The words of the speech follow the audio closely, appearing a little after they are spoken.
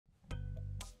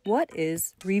What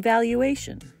is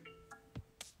revaluation?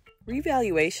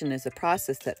 Revaluation is a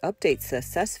process that updates the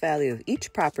assessed value of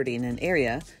each property in an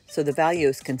area so the value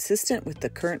is consistent with the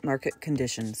current market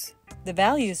conditions. The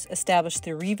values established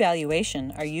through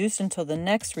revaluation are used until the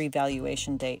next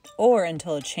revaluation date or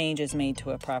until a change is made to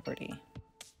a property.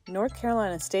 North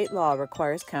Carolina state law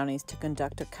requires counties to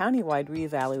conduct a countywide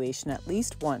reevaluation at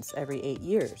least once every 8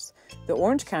 years. The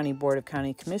Orange County Board of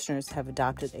County Commissioners have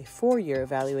adopted a 4-year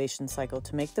evaluation cycle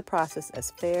to make the process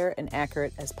as fair and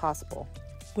accurate as possible.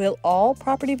 Will all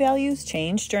property values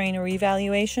change during a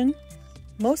revaluation?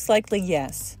 Most likely,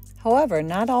 yes. However,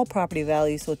 not all property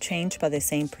values will change by the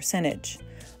same percentage.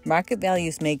 Market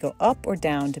values may go up or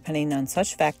down depending on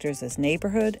such factors as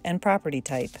neighborhood and property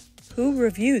type. Who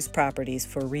reviews properties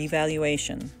for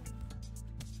revaluation?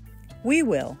 We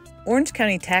will. Orange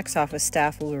County Tax Office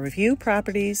staff will review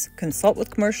properties, consult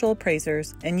with commercial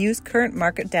appraisers, and use current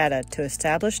market data to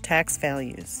establish tax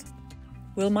values.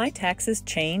 Will my taxes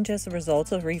change as a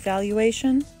result of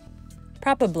revaluation?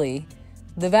 Probably.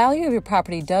 The value of your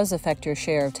property does affect your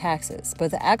share of taxes,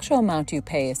 but the actual amount you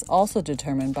pay is also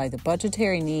determined by the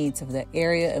budgetary needs of the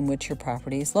area in which your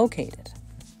property is located.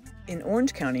 In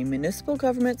Orange County, municipal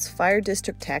governments, fire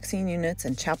district taxing units,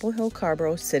 and Chapel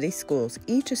Hill-Carrboro City Schools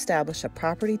each establish a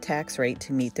property tax rate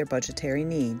to meet their budgetary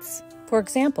needs. For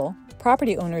example,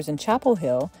 property owners in Chapel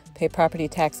Hill pay property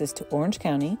taxes to Orange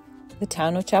County, the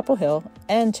town of Chapel Hill,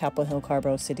 and Chapel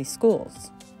Hill-Carrboro City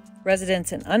Schools.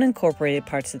 Residents in unincorporated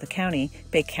parts of the county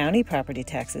pay county property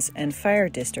taxes and fire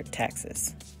district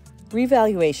taxes.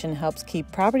 Revaluation helps keep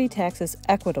property taxes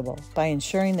equitable by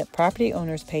ensuring that property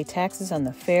owners pay taxes on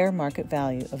the fair market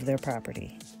value of their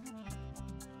property.